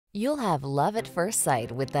You'll have love at first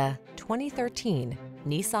sight with the 2013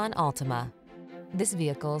 Nissan Altima. This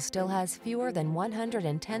vehicle still has fewer than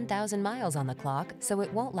 110,000 miles on the clock, so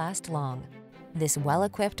it won't last long. This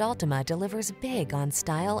well-equipped Altima delivers big on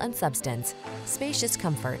style and substance. Spacious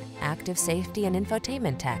comfort, active safety and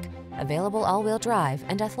infotainment tech, available all-wheel drive,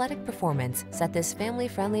 and athletic performance set this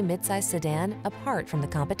family-friendly midsize sedan apart from the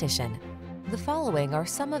competition. The following are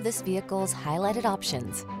some of this vehicle's highlighted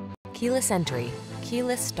options: keyless entry,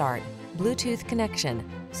 keyless start, Bluetooth connection,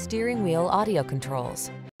 steering wheel audio controls,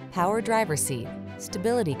 power driver seat,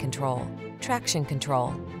 stability control, traction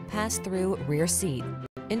control, pass-through rear seat,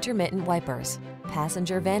 intermittent wipers,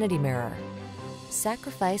 passenger vanity mirror.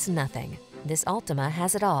 Sacrifice nothing. This Altima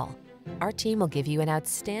has it all. Our team will give you an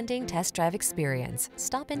outstanding test drive experience.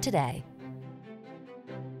 Stop in today.